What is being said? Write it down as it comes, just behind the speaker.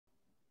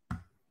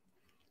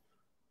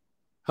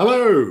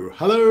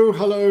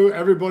Hello,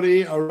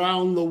 everybody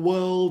around the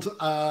world.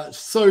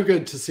 So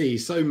good to see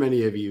so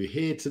many of you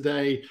here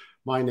today.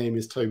 My name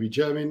is Toby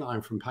German.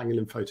 I'm from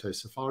Pangolin Photo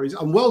Safaris,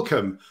 and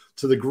welcome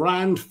to the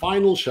grand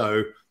final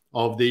show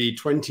of the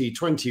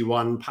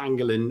 2021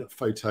 Pangolin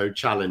Photo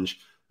Challenge.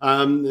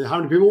 How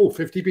many people?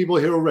 50 people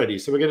here already.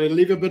 So we're going to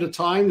leave a bit of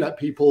time, let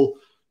people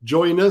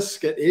join us,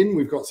 get in.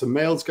 We've got some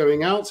mails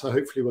going out, so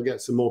hopefully we'll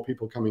get some more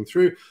people coming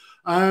through.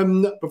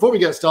 Before we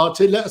get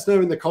started, let us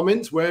know in the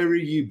comments, where are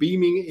you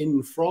beaming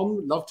in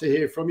from? Love to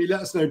hear from you.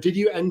 Let us know, did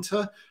you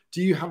enter?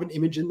 Do you have an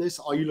image in this?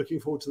 Are you looking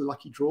forward to the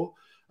lucky draw?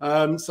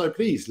 So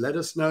please let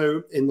us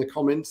know in the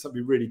comments. That'd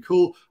be really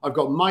cool. I've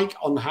got Mike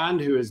on hand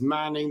who is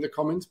manning the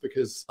comments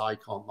because I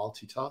can't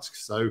multitask.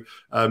 So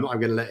I'm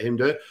going to let him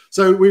do it.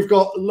 So we've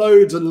got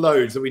loads and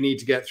loads that we need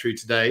to get through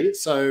today.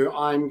 So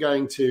I'm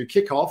going to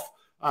kick off.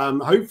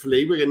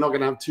 Hopefully we're not going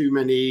to have too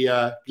many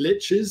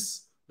glitches.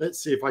 Let's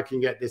see if I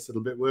can get this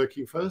little bit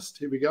working first.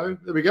 Here we go.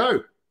 There we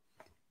go.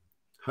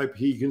 Hope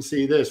you can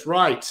see this.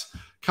 Right.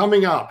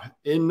 Coming up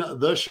in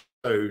the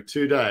show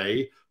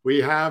today, we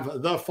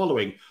have the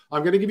following.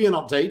 I'm going to give you an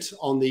update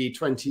on the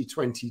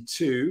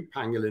 2022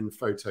 Pangolin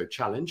Photo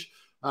Challenge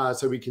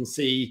so we can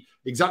see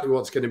exactly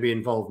what's going to be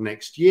involved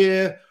next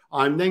year.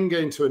 I'm then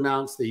going to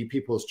announce the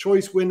People's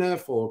Choice winner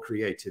for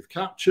creative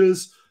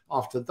captures.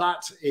 After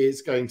that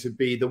is going to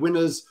be the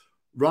winners,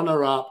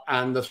 runner-up,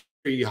 and the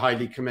three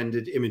highly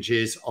commended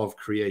images of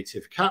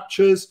creative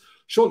captures.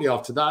 Shortly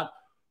after that,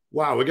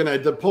 wow, we're going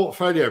to the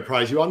Portfolio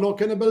Prize. You are not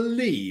going to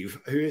believe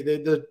who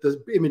the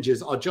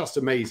images are just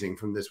amazing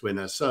from this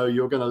winner. So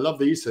you're going to love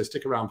these. So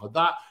stick around for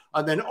that.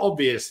 And then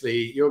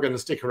obviously you're going to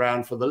stick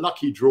around for the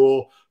lucky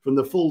draw from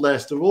the full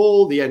list of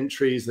all the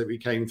entries that we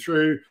came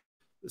through,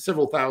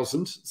 several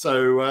thousand.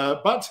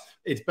 So, but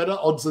it's better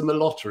odds than the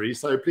lottery.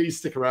 So please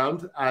stick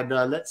around and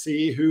let's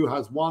see who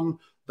has won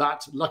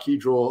that lucky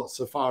draw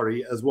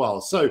safari as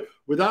well. So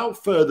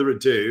without further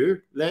ado,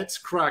 let's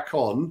crack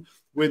on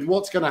with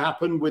what's going to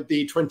happen with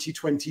the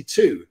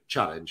 2022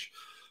 challenge.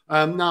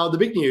 Now, the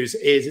big news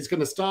is it's going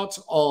to start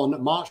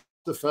on March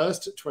the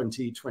 1st,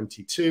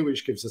 2022,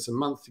 which gives us a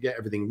month to get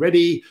everything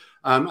ready.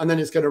 And then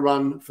it's going to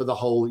run for the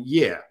whole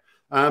year.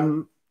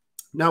 Now,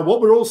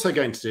 what we're also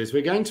going to do is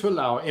we're going to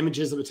allow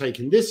images that were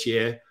taken this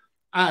year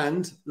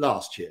and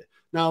last year.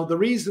 Now, the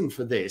reason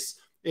for this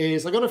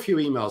is I got a few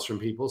emails from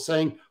people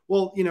saying,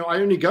 well, you know, I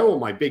only go on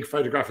my big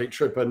photographic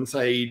trip in,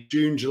 say,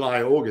 June,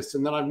 July, August,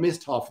 and then I've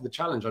missed half of the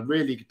challenge. I'd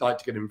really like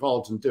to get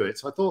involved and do it.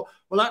 So I thought,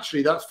 well,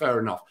 actually, that's fair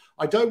enough.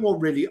 I don't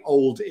want really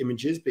old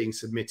images being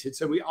submitted.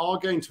 So we are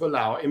going to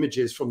allow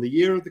images from the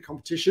year of the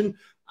competition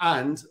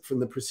and from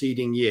the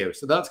preceding year.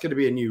 So that's going to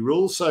be a new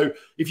rule. So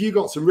if you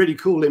got some really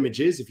cool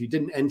images, if you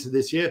didn't enter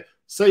this year,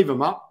 save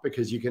them up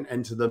because you can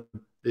enter them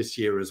this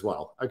year as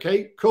well.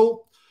 Okay,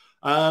 cool.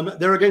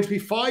 There are going to be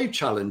 5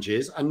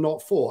 challenges and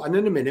not 4. And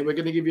in a minute, we're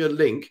going to give you a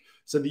link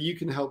so that you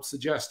can help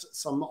suggest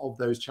some of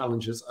those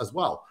challenges as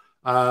well.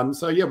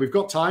 So yeah, we've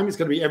got time. It's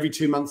going to be every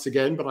 2 months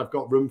again, but I've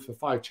got room for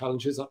 5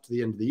 challenges up to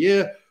the end of the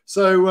year.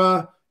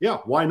 So yeah,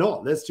 why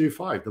not? Let's do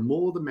 5. The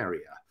more, the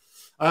merrier.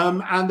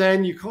 And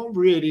then you can't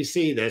really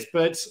see this,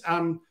 but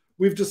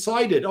we've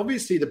decided,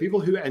 obviously, the people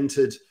who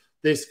entered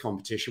this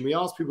competition, we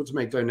asked people to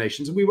make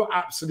donations and we were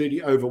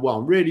absolutely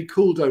overwhelmed. Really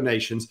cool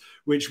donations,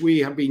 which we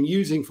have been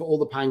using for all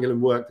the pangolin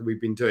work that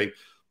we've been doing.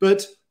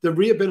 But the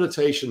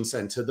rehabilitation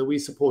centre that we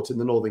support in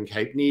the Northern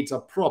Cape needs a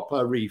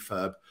proper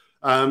refurb.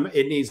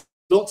 It needs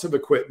lots of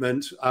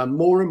equipment.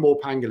 More and more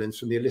pangolins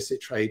from the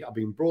illicit trade are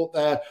being brought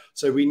there.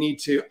 So we need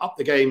to up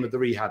the game of the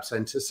rehab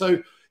centre.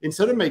 So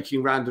instead of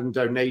making random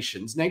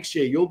donations, next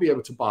year you'll be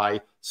able to buy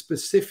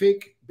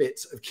specific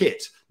bits of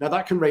kit. Now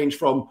that can range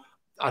from,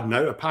 I don't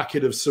know, a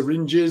packet of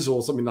syringes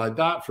or something like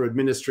that for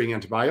administering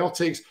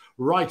antibiotics,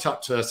 right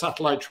up to a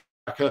satellite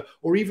tracker,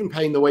 or even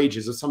paying the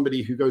wages of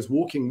somebody who goes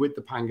walking with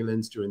the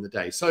pangolins during the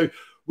day. So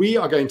we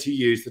are going to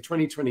use the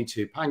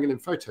 2022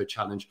 Pangolin Photo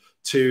Challenge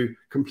to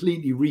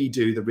completely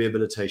redo the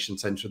rehabilitation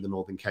centre of the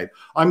Northern Cape.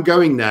 I'm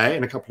going there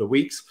in a couple of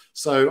weeks,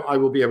 so I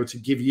will be able to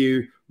give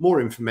you more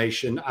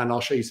information and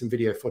I'll show you some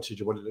video footage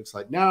of what it looks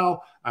like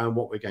now and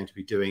what we're going to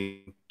be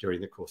doing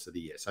during the course of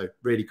the year. So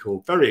really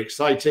cool, very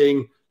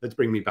exciting. Let's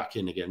bring me back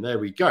in again. There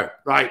we go.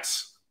 Right.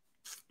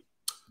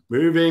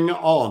 Moving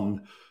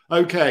on.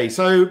 Okay.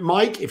 So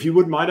Mike, if you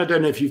wouldn't mind, I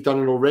don't know if you've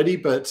done it already,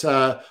 but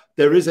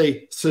there is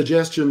a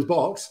suggestions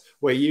box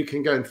where you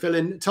can go and fill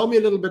in. Tell me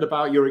a little bit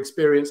about your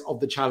experience of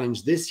the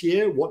challenge this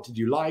year. What did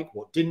you like?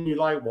 What didn't you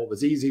like? What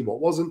was easy? What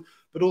wasn't?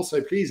 But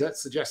also, please,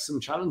 let's suggest some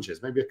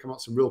challenges. Maybe I'll come up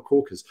with some real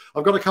corkers.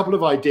 I've got a couple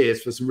of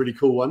ideas for some really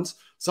cool ones.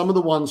 Some of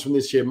the ones from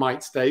this year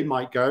might stay,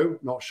 might go,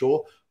 not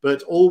sure.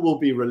 But all will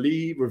be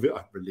revealed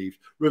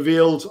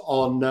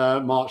on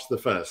March the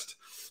 1st.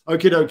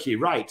 Okie dokie,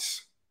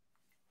 right.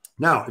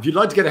 Now, if you'd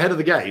like to get ahead of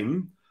the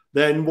game,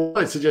 then what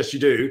I suggest you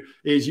do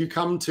is you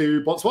come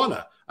to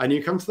Botswana and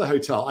you come to the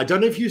hotel. I don't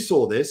know if you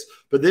saw this,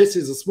 but this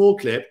is a small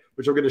clip,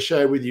 which I'm going to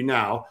share with you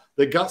now,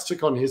 that Guts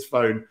took on his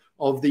phone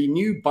of the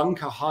new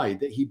bunker hide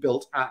that he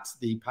built at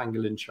the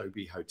Pangolin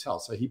Chobe Hotel.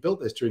 So he built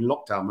this during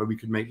lockdown where we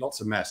could make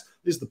lots of mess.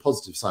 This is the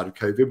positive side of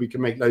COVID. We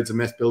can make loads of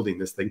mess building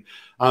this thing.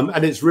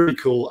 And it's really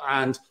cool.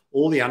 And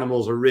all the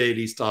animals are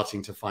really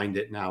starting to find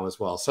it now as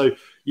well. So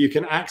you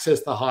can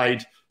access the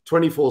hide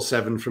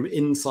 24/7 from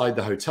inside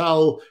the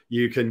hotel.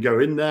 You can go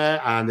in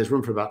there and there's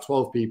room for about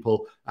 12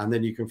 people. And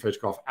then you can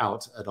photograph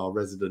out at our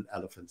resident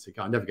elephants.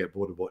 I never get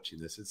bored of watching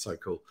this. It's so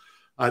cool.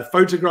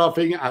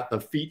 Photographing at the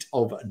feet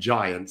of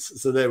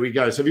giants. So there we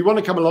go. So if you want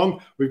to come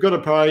along, we've got a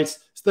prize.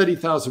 It's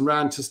 30,000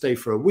 Rand to stay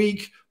for a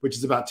week, which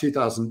is about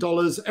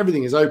 $2,000.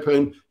 Everything is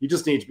open. You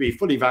just need to be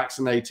fully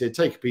vaccinated,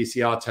 take a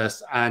PCR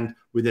test, and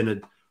within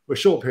a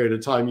short period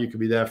of time, you can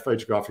be there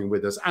photographing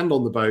with us and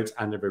on the boat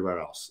and everywhere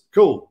else.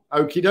 Cool.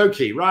 Okie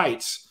dokie.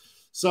 Right.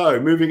 So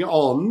moving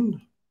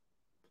on.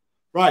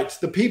 Right.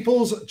 The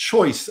People's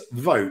Choice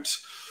Vote.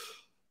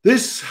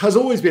 This has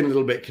always been a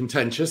little bit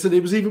contentious, and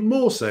it was even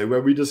more so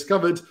when we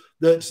discovered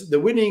that the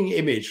winning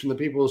image from the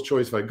People's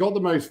Choice Vote got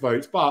the most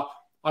votes, but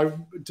I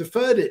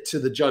deferred it to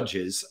the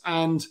judges,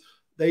 and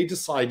they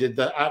decided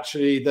that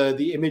actually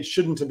the image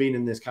shouldn't have been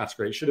in this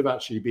category. It should have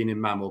actually been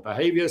in mammal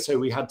behavior. So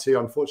we had to,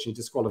 unfortunately,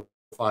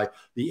 disqualify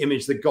the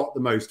image that got the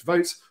most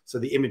votes. So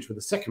the image with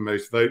the second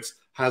most votes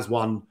has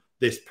won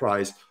this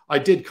prize. I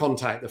did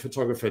contact the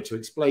photographer to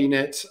explain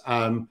it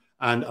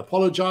and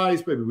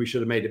apologize. Maybe we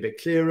should have made it a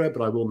bit clearer,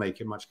 but I will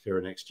make it much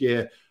clearer next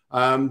year.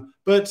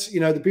 But,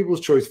 you know, the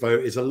People's Choice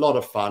Vote is a lot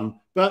of fun,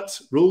 but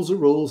rules are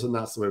rules, and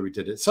that's the way we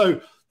did it.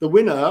 So the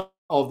winner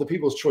of the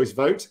People's Choice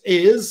Vote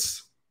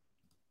is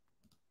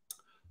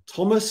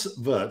Thomas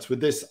Wirtz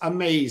with this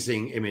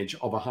amazing image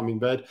of a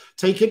hummingbird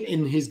taken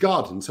in his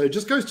garden. So it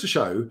just goes to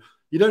show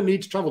you don't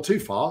need to travel too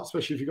far,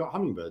 especially if you've got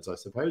hummingbirds, I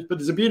suppose. But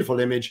it's a beautiful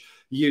image.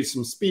 You use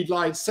some speed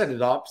lights, set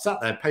it up,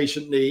 sat there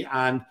patiently,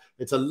 and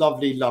it's a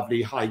lovely,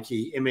 lovely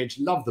high-key image.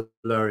 Love the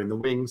blur in the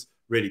wings.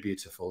 Really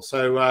beautiful.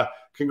 So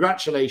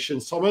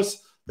congratulations,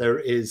 Thomas. There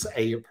is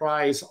a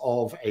prize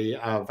of a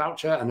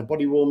voucher and a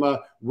body warmer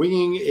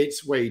winging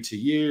its way to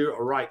you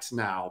right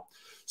now.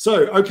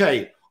 So,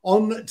 okay,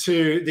 on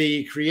to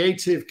the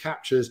Creative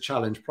Captures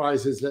Challenge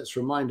prizes. Let's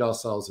remind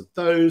ourselves of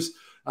those.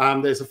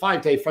 There's a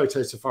 5-day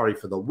photo safari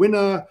for the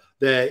winner.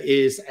 There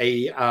is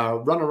a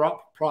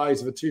runner-up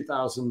prize of a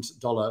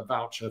 $2,000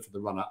 voucher for the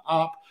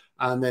runner-up,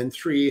 and then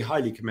 3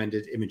 highly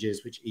commended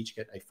images, which each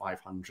get a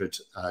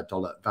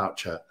 $500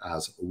 voucher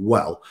as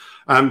well.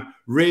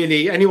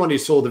 Really, anyone who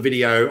saw the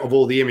video of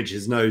all the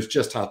images knows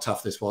just how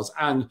tough this was,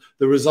 and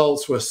the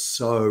results were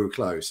so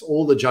close.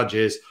 All the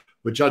judges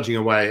were judging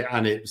away,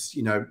 and it's,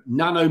 you know,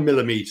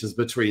 nanomillimeters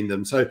between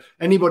them. So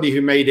anybody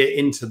who made it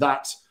into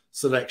that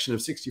selection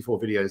of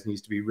 64 videos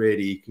needs to be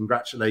really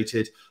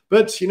congratulated.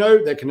 But, you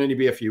know, there can only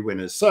be a few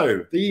winners.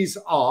 So these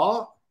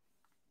are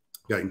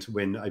going to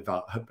win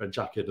a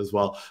jacket as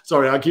well.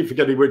 Sorry, I keep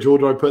forgetting which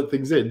order I put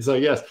things in. So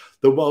yes,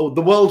 the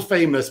world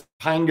famous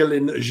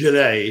Pangolin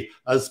gilet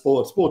as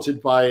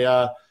sported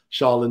by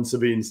Charles and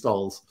Sabine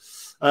Stolz.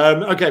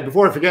 Okay,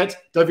 before I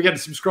forget, don't forget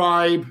to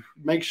subscribe.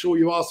 Make sure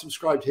you are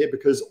subscribed here,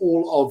 because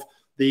all of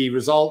the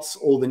results,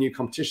 all the new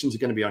competitions are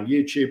going to be on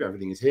YouTube.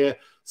 Everything is here.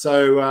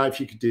 So if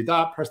you could do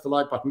that, press the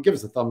like button, give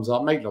us a thumbs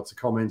up, make lots of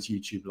comments.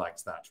 YouTube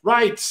likes that.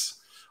 Right.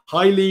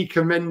 Highly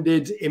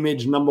commended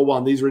image number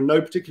 1. These are in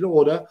no particular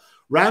order.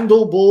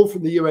 Randall Ball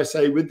from the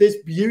USA with this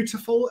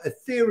beautiful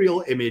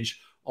ethereal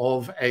image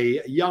of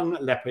a young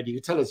leopard. You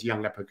can tell it's a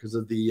young leopard because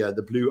of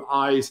the blue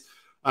eyes.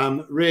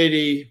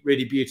 Really,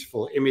 really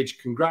beautiful image.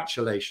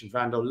 Congratulations,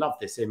 Randall. Love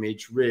this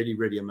image. Really,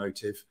 really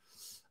emotive.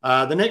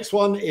 The next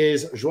one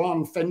is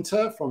Joan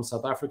Venter from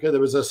South Africa.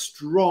 There was a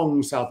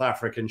strong South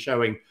African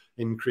showing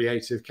in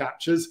Creative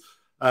Captures.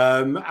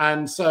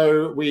 And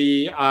so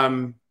we...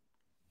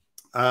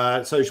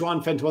 so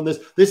Joan Venter on this.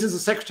 This is a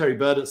secretary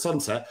bird at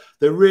sunset.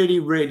 They're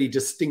really, really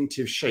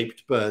distinctive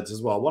shaped birds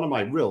as well. One of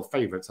my real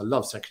favorites. I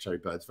love secretary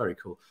birds. Very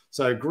cool.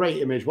 So great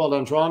image. Well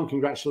done, Joan.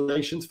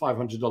 Congratulations.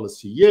 $500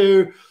 to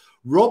you.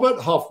 Robert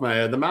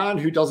Hofmeyer, the man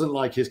who doesn't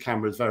like his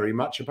cameras very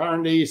much,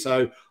 apparently.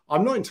 So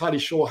I'm not entirely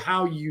sure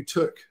how you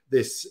took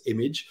this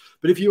image.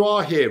 But if you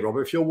are here,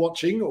 Robert, if you're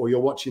watching or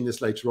you're watching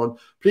this later on,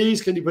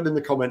 please can you put in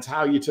the comments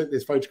how you took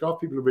this photograph?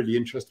 People are really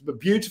interested. But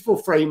beautiful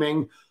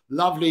framing,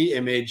 lovely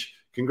image.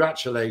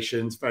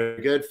 Congratulations.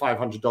 Very good.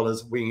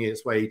 $500 winging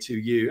its way to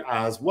you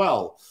as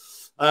well.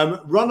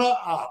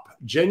 Runner-up,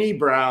 Jenny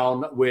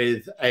Brown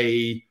with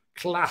a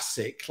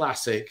classic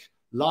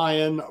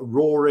lion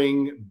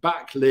roaring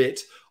backlit.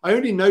 I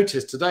only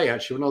noticed today,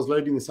 actually, when I was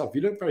loading this up, if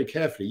you look very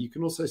carefully, you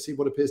can also see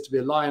what appears to be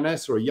a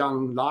lioness or a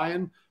young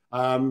lion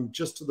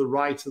just to the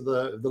right of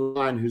the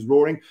lion who's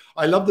roaring.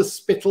 I love the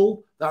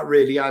spittle. That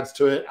really adds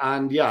to it.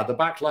 And yeah, the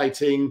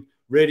backlighting,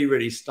 really,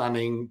 really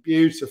stunning.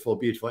 Beautiful,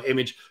 beautiful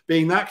image.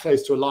 Being that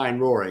close to a lion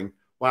roaring,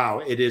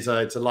 wow, it's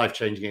a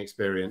life-changing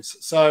experience.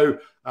 So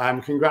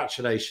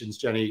congratulations,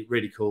 Jenny.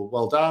 Really cool.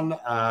 Well done.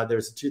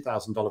 There's a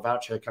 $2,000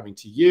 voucher coming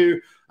to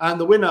you. And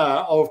the winner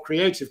of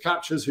Creative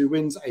Captures, who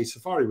wins a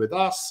safari with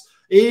us,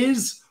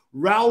 is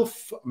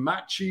Ralph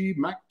Macchi,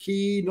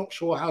 not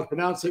sure how to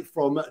pronounce it,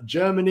 from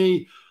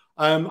Germany.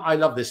 I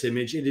love this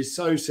image. It is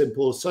so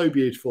simple, so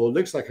beautiful. It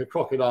looks like a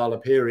crocodile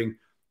appearing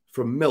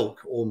from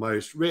milk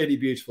almost. Really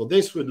beautiful.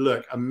 This would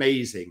look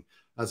amazing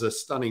as a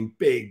stunning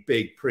big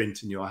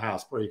print in your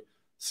house. Probably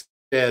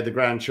scare the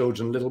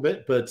grandchildren a little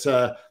bit, but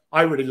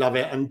I really love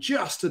it. And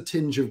just a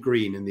tinge of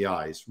green in the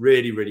eyes.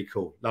 Really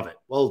cool. Love it.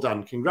 Well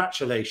done.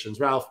 Congratulations,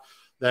 Ralph.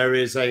 There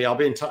is I'll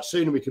be in touch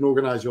soon and we can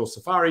organize your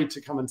safari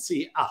to come and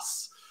see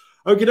us.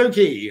 Okie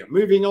dokie,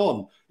 moving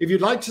on. If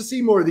you'd like to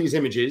see more of these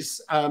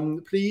images,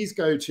 please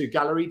go to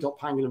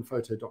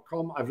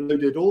gallery.pangolinphoto.com. I've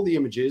loaded all the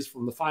images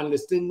from the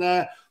finalists in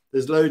there.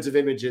 There's loads of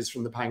images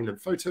from the Pangolin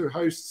Photo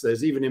hosts.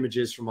 There's even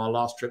images from our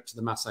last trip to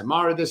the Masai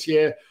Mara this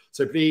year.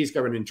 So please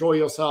go and enjoy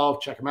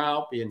yourself, check them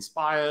out, be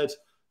inspired.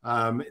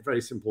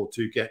 Very simple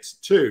to get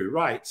to.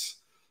 Right,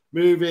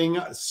 moving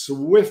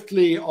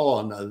swiftly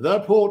on. The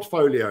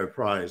Portfolio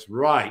Prize.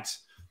 Right.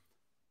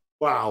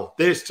 Wow,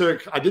 I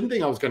didn't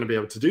think I was going to be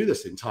able to do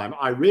this in time.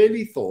 I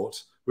really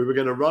thought we were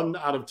going to run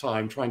out of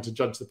time trying to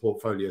judge the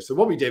portfolio. So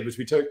what we did was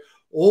we took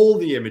all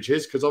the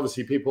images, because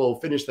obviously people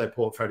finished their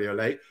portfolio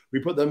late.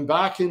 We put them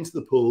back into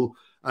the pool,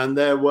 and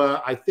there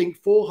were, I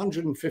think,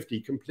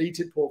 450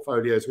 completed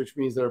portfolios, which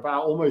means there are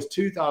about almost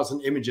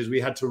 2,000 images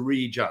we had to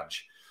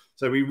rejudge.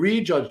 So we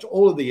rejudged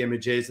all of the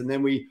images, and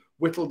then we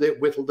whittled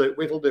it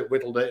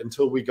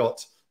until we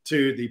got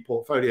to the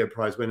Portfolio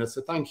Prize winner.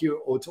 So thank you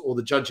to all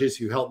the judges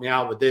who helped me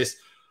out with this.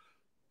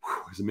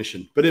 It was a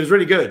mission, but it was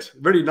really good.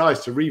 Really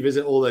nice to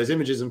revisit all those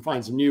images and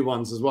find some new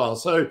ones as well.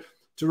 So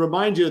to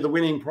remind you of the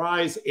winning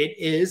prize, it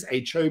is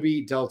a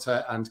Toby,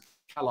 Delta and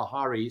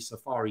Kalahari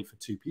safari for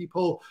 2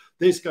 people.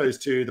 This goes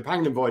to the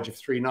Pangolin voyage of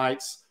 3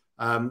 nights,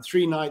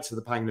 3 nights of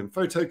the Pangolin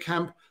photo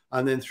camp,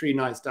 and then 3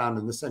 nights down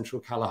in the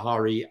central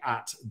Kalahari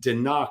at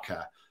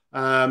Dinaka.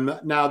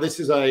 Now,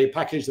 this is a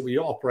package that we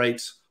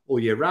operate all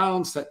year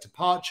round, set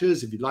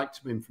departures. If you'd like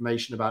some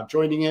information about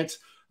joining it,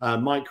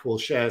 Mike will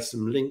share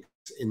some links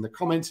in the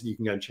comments and you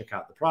can go and check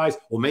out the prize,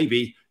 or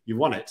maybe you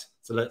won it.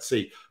 So let's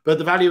see. But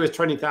the value is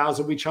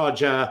 $20,000. We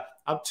charge up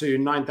to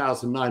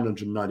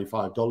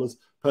 $9,995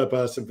 per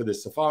person for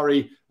this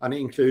safari, and it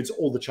includes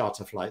all the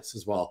charter flights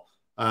as well.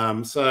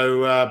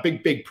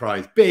 Big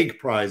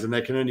prize, and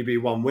there can only be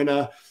one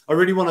winner. I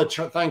really want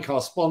to thank our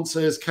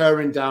sponsors,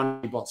 Kerrin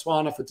down in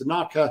Botswana for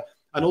Dinaka,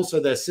 and also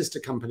their sister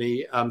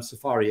company,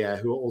 Safari Air,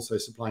 who are also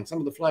supplying some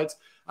of the flights,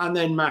 and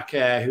then Mac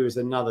Air, who is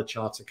another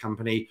charter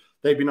company.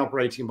 They've been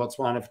operating in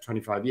Botswana for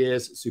 25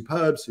 years.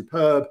 Superb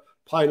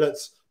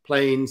pilots,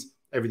 planes,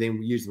 everything.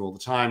 We use them all the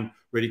time.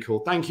 Really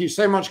cool. Thank you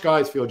so much,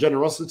 guys, for your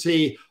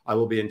generosity. I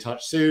will be in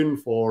touch soon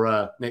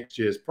for next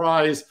year's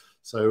prize.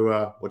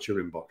 So watch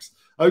your inbox.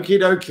 Okie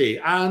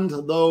dokie. And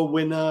the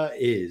winner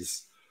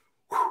is,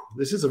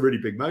 this is a really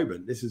big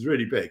moment. This is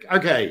really big.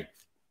 Okay.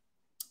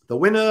 The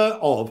winner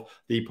of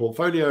the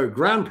Portfolio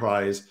Grand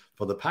Prize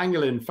for the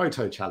Pangolin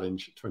Photo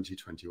Challenge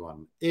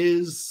 2021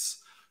 is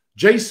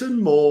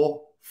Jason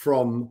Moore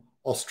from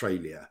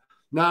Australia.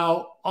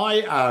 Now,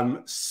 I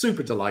am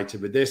super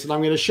delighted with this, and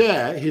I'm going to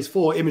share his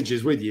 4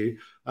 images with you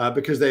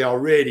because they are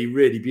really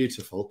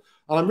beautiful.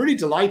 And I'm really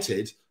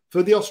delighted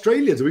for the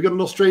Australians. We've got an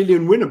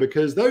Australian winner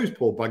because those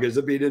poor buggers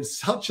have been in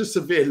such a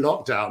severe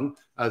lockdown,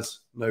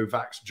 as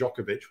Novak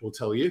Djokovic will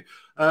tell you,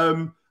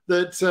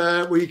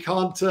 that we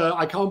can't,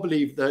 I can't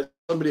believe that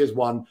somebody has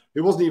won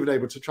who wasn't even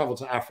able to travel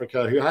to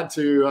Africa, who had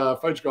to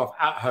photograph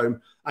at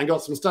home and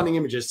got some stunning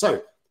images.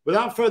 So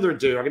without further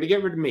ado, I'm going to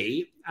get rid of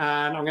me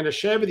and I'm going to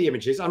share with the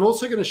images. I'm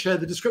also going to share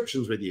the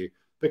descriptions with you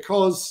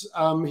because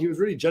he was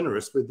really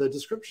generous with the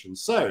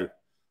descriptions. So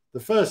the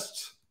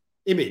first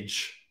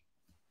image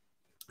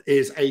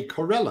is a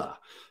corella.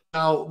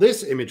 Now,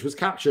 this image was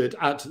captured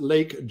at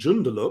Lake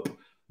Joondalup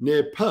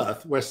near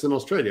Perth, Western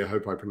Australia. I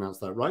hope I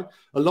pronounced that right.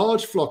 A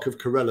large flock of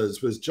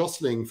corellas was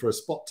jostling for a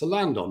spot to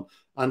land on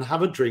and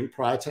have a drink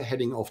prior to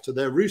heading off to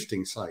their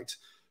roosting site.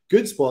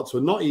 Good spots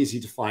were not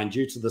easy to find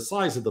due to the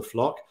size of the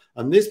flock,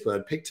 and this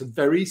bird picked a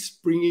very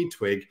springy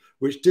twig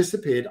which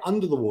disappeared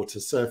under the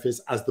water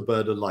surface as the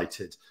bird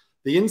alighted.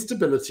 The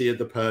instability of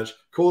the perch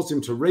caused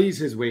him to raise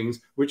his wings,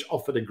 which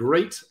offered a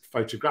great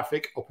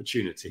photographic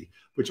opportunity,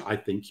 which I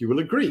think you will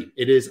agree.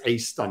 It is a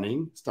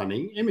stunning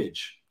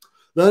image.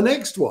 The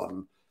next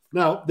one.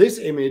 Now, this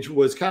image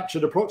was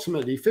captured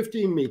approximately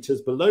 15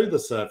 meters below the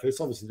surface.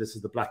 Obviously, this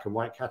is the black and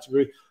white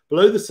category.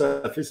 Below the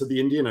surface of the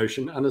Indian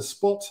Ocean, and a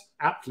spot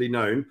aptly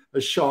known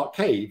as Shark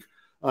Cave,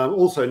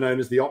 also known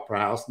as the Opera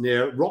House,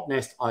 near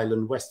Rottnest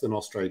Island, Western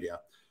Australia.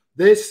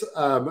 This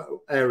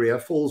area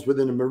falls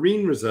within a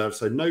marine reserve,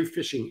 so no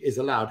fishing is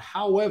allowed.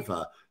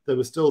 However, there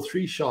were still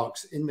 3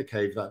 sharks in the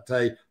cave that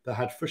day that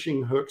had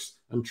fishing hooks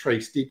and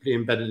trace deeply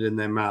embedded in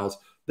their mouths.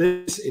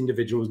 This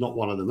individual was not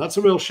one of them. That's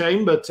a real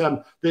shame, but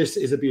this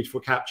is a beautiful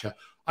capture.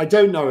 I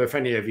don't know if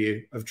any of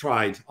you have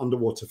tried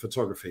underwater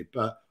photography,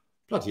 but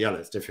bloody hell,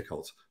 it's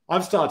difficult.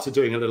 I've started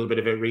doing a little bit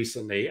of it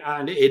recently,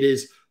 and it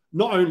is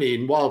not only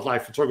in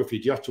wildlife photography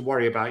do you have to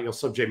worry about your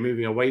subject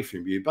moving away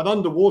from you, but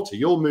underwater,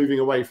 you're moving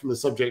away from the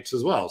subject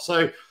as well.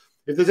 So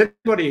if there's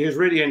anybody who's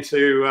really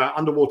into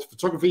underwater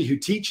photography, who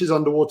teaches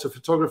underwater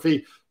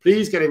photography,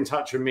 please get in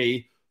touch with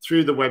me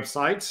through the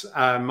website.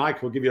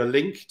 Mike will give you a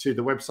link to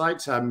the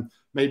website,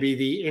 maybe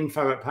the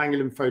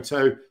info@Pangolin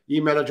Photo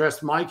email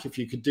address. Mike, if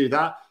you could do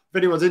that. If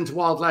anyone's into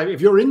wildlife,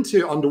 if you're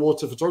into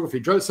underwater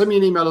photography, send me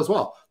an email as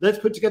well. Let's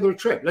put together a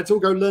trip. Let's all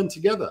go learn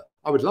together.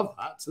 I would love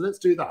that. So let's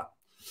do that.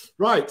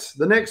 Right,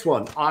 the next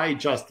one. I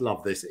just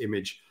love this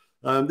image.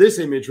 This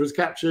image was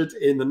captured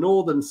in the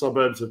northern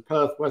suburbs of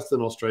Perth,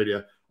 Western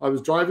Australia. I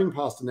was driving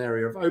past an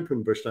area of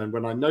open bushland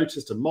when I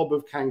noticed a mob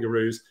of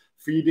kangaroos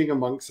feeding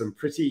amongst some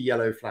pretty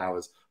yellow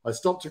flowers. I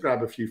stopped to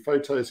grab a few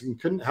photos and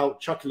couldn't help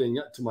chuckling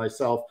to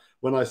myself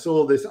when I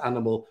saw this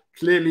animal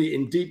clearly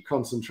in deep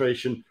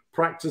concentration,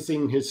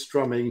 practicing his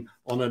strumming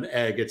on an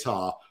air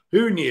guitar.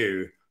 Who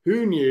knew?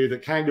 Who knew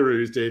that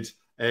kangaroos did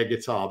air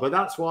guitar? But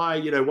that's why,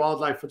 you know,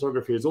 wildlife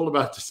photography is all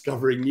about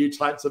discovering new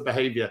types of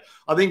behavior.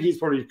 I think he's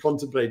probably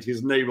contemplating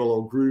his navel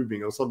or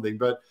grooming or something,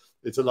 but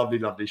it's a lovely,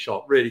 lovely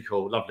shot. Really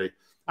cool. Lovely.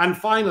 And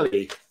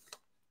finally,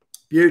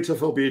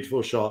 beautiful,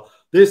 beautiful shot.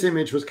 This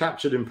image was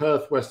captured in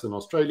Perth, Western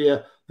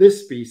Australia.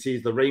 This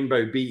species, the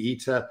rainbow bee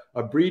eater,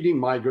 are breeding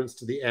migrants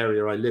to the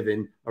area I live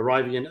in,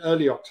 arriving in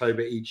early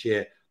October each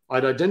year.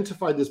 I'd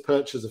identified this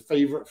perch as a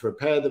favorite for a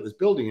pair that was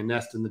building a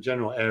nest in the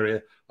general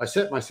area. I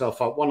set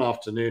myself up one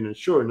afternoon, and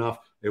sure enough,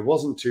 it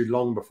wasn't too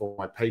long before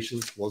my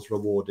patience was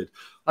rewarded.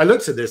 I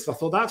looked at this, I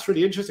thought, that's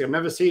really interesting. I've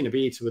never seen a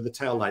bee eater with a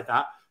tail like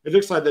that. It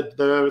looks like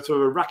the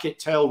sort of a racket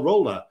tail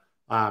roller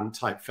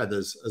type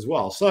feathers as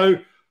well. So,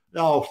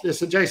 oh,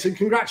 listen, Jason,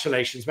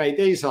 congratulations, mate.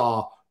 These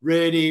are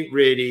really,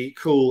 really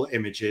cool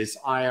images.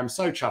 I am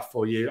so chuffed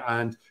for you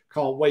and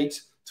can't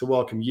wait to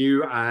welcome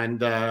you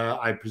and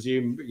I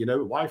presume, you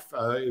know, wife,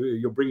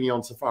 you're bringing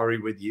on safari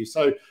with you.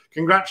 So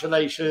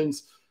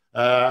congratulations.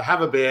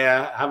 Have a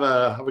beer, have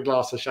a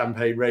glass of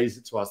champagne, raise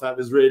it to us. That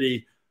was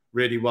really,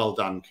 really well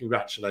done.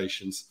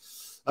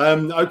 Congratulations.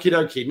 Okie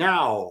dokie.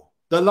 Now,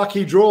 the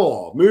lucky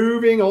draw.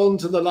 Moving on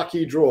to the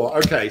lucky draw.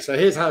 Okay, so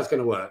here's how it's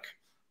going to work.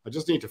 I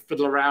just need to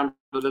fiddle around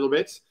a little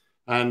bit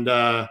and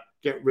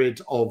get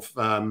rid of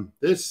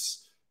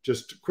this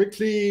just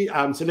quickly.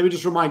 So let me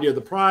just remind you of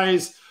the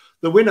prize.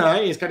 The winner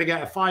is going to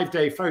get a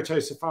 5-day photo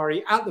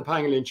safari at the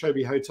Pangolin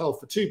Chobe Hotel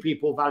for 2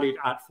 people, valued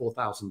at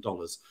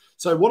 $4,000.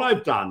 So what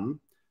I've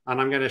done,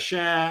 and I'm going to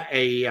share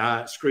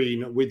a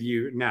screen with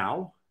you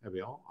now. There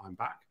we are. I'm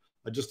back.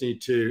 I just need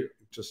to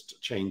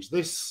just change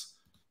this,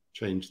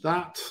 change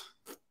that,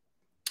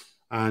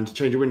 and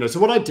change a window. So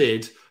what I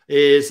did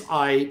is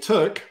I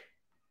took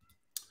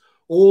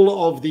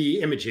all of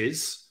the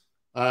images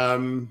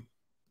and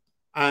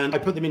I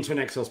put them into an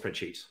Excel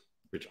spreadsheet,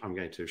 which I'm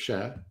going to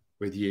share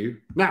with you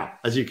now,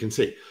 as you can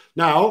see.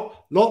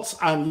 Now, lots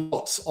and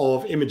lots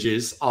of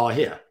images are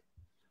here.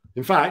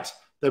 In fact,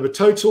 there were a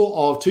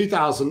total of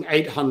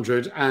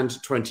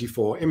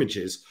 2,824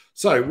 images.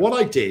 So what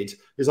I did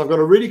is I've got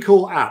a really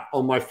cool app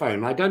on my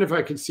phone. I don't know if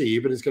I can see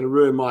you, but it's going to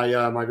ruin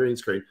my, my green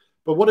screen.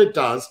 But what it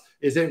does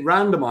is it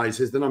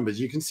randomizes the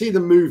numbers. You can see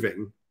them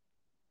moving.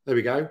 There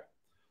we go.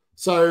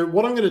 So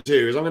what I'm going to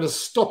do is I'm going to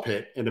stop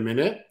it in a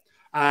minute,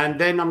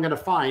 and then I'm going to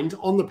find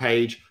on the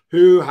page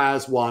who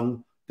has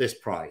won this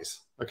prize.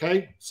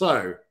 Okay,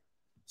 so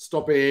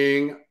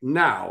stopping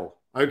now.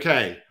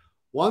 Okay,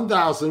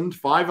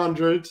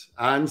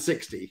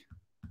 1,560.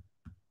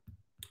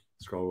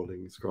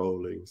 Scrolling,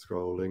 scrolling,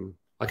 scrolling.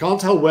 I can't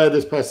tell where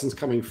this person's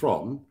coming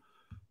from,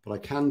 but I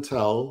can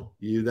tell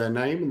you their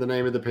name and the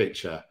name of the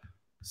picture.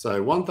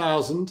 So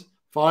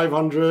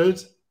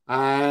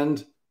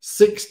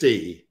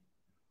 1,560.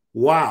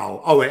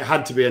 Wow. Oh, it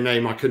had to be a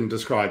name I couldn't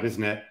describe,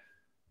 isn't it?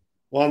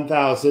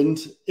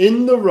 1,000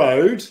 In the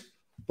Road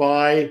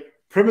by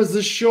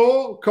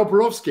Przemysław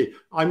Koporowski.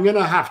 I'm going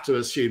to have to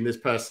assume this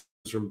person's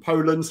from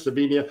Poland,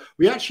 Slovenia.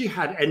 We actually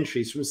had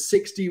entries from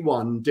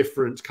 61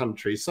 different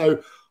countries.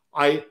 So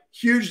I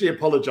hugely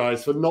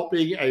apologize for not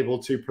being able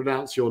to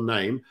pronounce your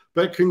name,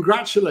 but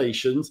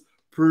congratulations,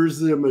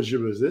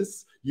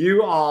 Przemysław.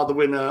 You are the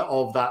winner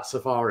of that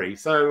safari.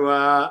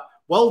 So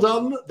well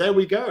done. There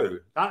we go.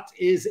 That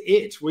is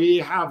it. We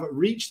have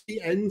reached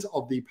the end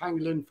of the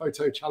Pangolin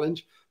Photo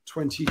Challenge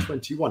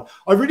 2021.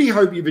 I really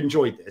hope you've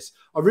enjoyed this.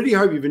 I really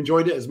hope you've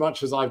enjoyed it as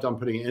much as I've done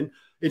putting it in.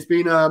 It's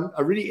been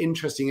a really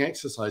interesting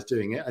exercise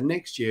doing it. And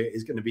next year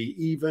is going to be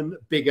even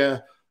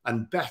bigger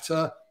and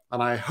better.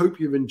 And I hope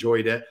you've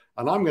enjoyed it.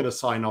 And I'm going to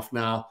sign off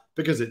now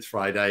because it's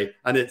Friday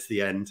and it's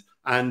the end.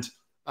 And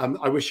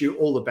I wish you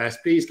all the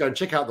best. Please go and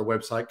check out the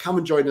website. Come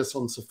and join us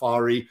on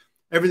Safari.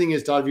 Everything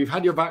is done. If you've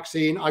had your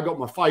vaccine, I got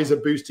my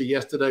Pfizer booster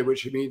yesterday,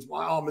 which means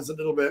my arm is a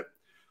little bit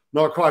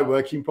not quite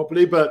working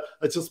properly, but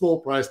it's a small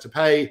price to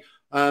pay.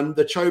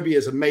 The Chobe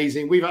is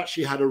amazing. We've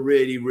actually had a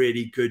really,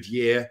 really good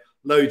year.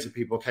 Loads of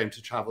people came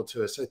to travel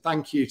to us. So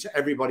thank you to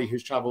everybody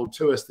who's traveled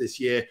to us this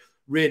year.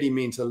 Really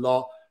means a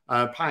lot.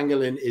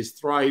 Pangolin is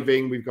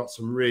thriving. We've got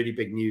some really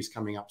big news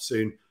coming up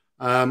soon.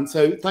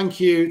 So thank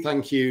you,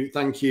 thank you,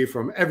 thank you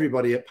from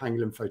everybody at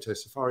Pangolin Photo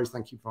Safaris.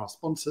 Thank you for our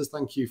sponsors.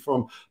 Thank you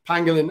from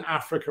Pangolin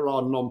Africa,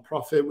 our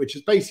non-profit, which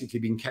has basically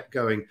been kept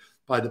going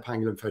by the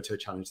Pangolin Photo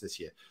Challenge this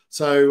year.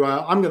 So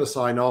I'm going to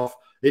sign off.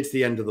 It's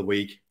the end of the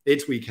week.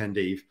 It's weekend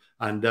eve.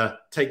 And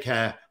take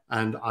care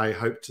And I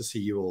hope to see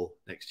you all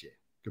next year.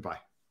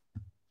 Goodbye.